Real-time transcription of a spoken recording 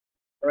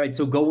All right,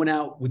 so going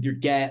out with your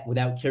gat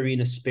without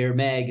carrying a spare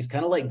mag is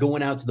kind of like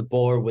going out to the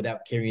bar without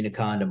carrying a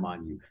condom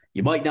on you.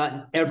 You might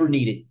not ever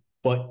need it,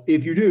 but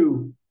if you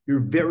do, you're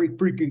very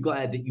freaking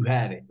glad that you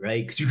have it,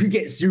 right? Because you could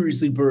get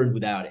seriously burned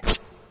without it.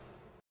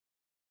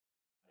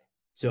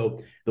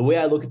 So the way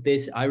I look at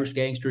this, Irish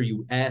gangster,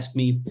 you ask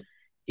me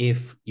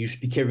if you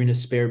should be carrying a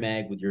spare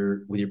mag with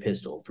your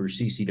pistol for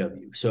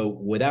CCW. So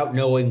without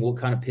knowing what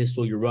kind of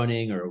pistol you're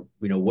running or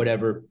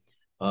whatever,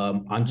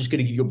 I'm just going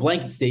to give you a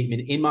blanket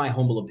statement. In my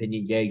humble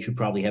opinion, yeah, you should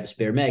probably have a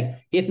spare mag.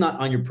 If not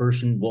on your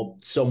person, well,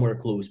 somewhere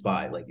close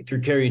by. Like if you're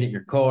carrying it in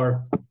your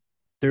car,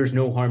 there's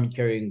no harm in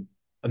carrying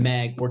a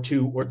mag or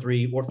two or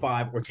three or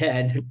five or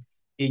 10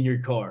 in your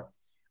car.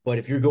 But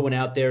if you're going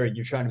out there and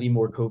you're trying to be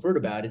more covert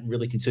about it and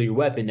really conceal your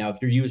weapon, now if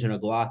you're using a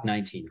Glock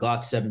 19,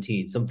 Glock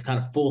 17, some kind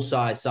of full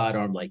size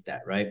sidearm like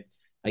that, right?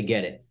 I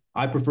get it.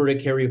 I prefer to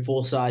carry a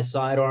full size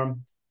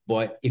sidearm,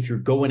 but if you're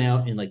going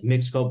out in like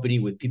mixed company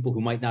with people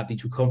who might not be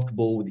too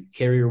comfortable with the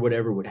carry or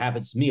whatever, what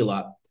happens to me a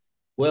lot,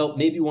 well,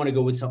 maybe you want to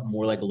go with something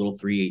more like a little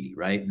 380,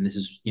 right? And this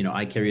is,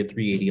 I carry a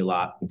 380 a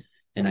lot.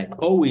 And I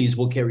always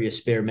will carry a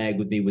spare mag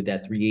with me with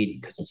that 380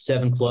 because it's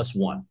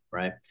 7+1,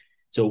 right?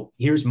 So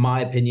here's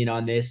my opinion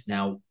on this.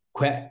 Now,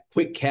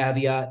 quick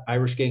caveat,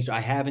 Irish gangster,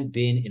 I haven't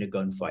been in a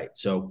gunfight.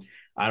 So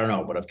I don't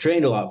know, but I've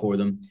trained a lot for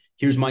them.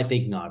 Here's my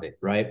thinking of it,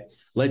 right?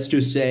 Let's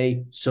just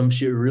say some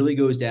shit really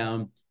goes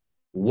down.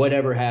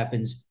 Whatever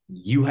happens,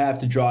 you have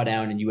to draw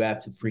down and you have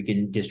to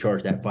freaking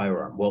discharge that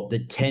firearm. Well, the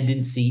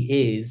tendency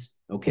is,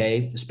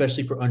 okay,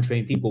 especially for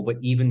untrained people, but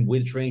even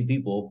with trained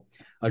people,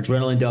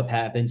 adrenaline dump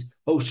happens.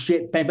 Oh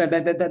shit, bang, bang,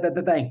 bang, bang, bang, bang,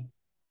 bang, bang.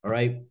 All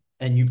right.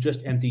 And you've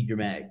just emptied your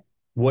mag.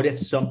 What if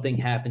something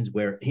happens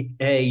where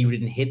A, you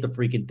didn't hit the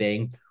freaking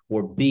thing,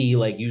 or B,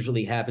 like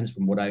usually happens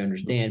from what I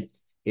understand,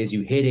 is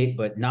you hit it,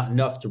 but not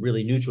enough to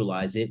really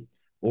neutralize it.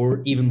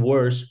 Or even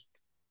worse,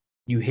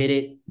 you hit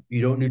it,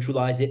 you don't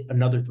neutralize it,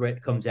 another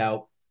threat comes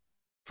out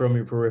from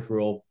your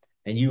peripheral,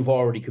 and you've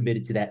already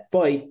committed to that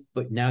fight,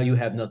 but now you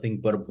have nothing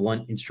but a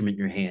blunt instrument in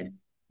your hand.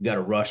 You got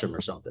to rush them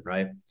or something,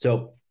 right?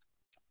 So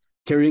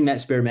carrying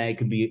that spare mag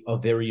could be a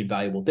very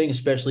invaluable thing,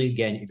 especially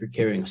again if you're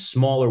carrying a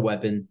smaller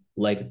weapon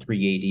like a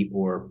 380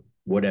 or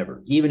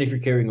whatever. Even if you're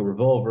carrying a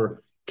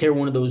revolver, carry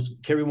one of those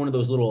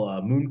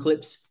little moon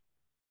clips,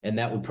 and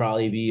that would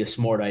probably be a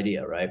smart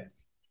idea, right?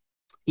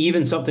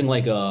 Even something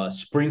like a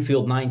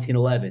Springfield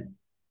 1911.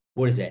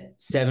 What is that?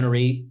 7 or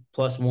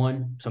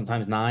 8+1,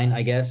 sometimes 9,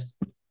 I guess.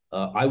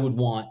 I would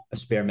want a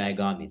spare mag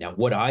on me. Now,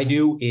 what I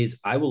do is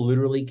I will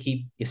literally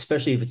keep,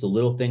 especially if it's a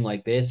little thing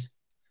like this,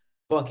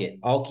 fuck it.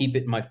 I'll keep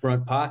it in my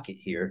front pocket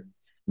here.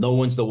 No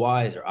one's the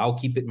wiser. I'll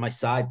keep it in my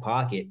side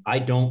pocket. I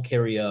don't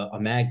carry a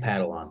mag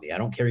paddle on me. I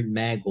don't carry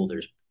mag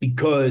holders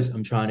because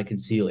I'm trying to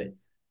conceal it.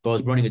 If I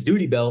was running a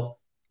duty belt,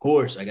 of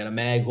course, I got a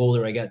mag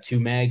holder. I got two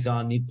mags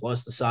on me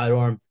plus the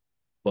sidearm.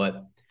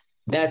 But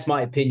that's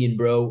my opinion,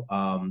 bro.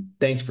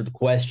 Thanks for the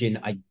question.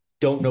 I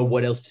don't know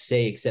what else to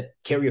say except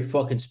carry a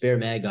fucking spare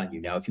mag on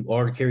you. Now, if you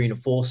are carrying a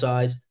full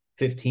size,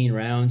 15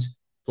 rounds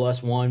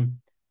plus one,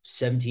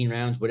 17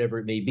 rounds, whatever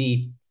it may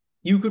be,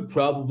 you could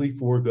probably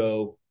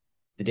forego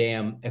the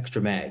damn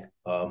extra mag.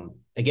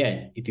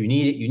 Again, if you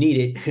need it, you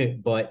need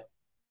it, but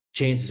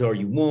chances are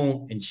you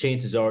won't, and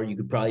chances are you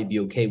could probably be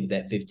okay with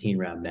that 15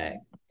 round mag.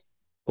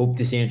 Hope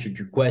this answered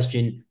your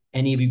question.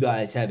 Any of you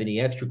guys have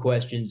any extra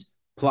questions,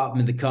 plop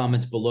them in the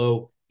comments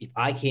below. If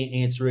I can't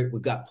answer it,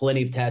 we've got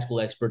plenty of tactical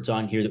experts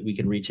on here that we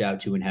can reach out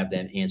to and have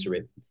them answer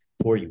it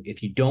for you.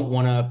 If you don't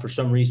want to, for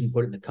some reason,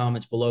 put it in the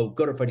comments below,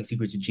 go to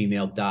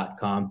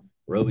fightingsecrets@gmail.com.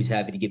 We're always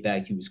happy to get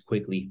back to you as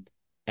quickly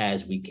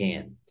as we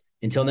can.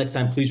 Until next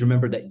time, please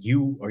remember that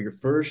you are your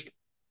first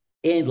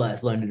and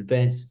last line of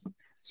defense.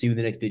 See you in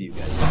the next video,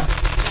 guys.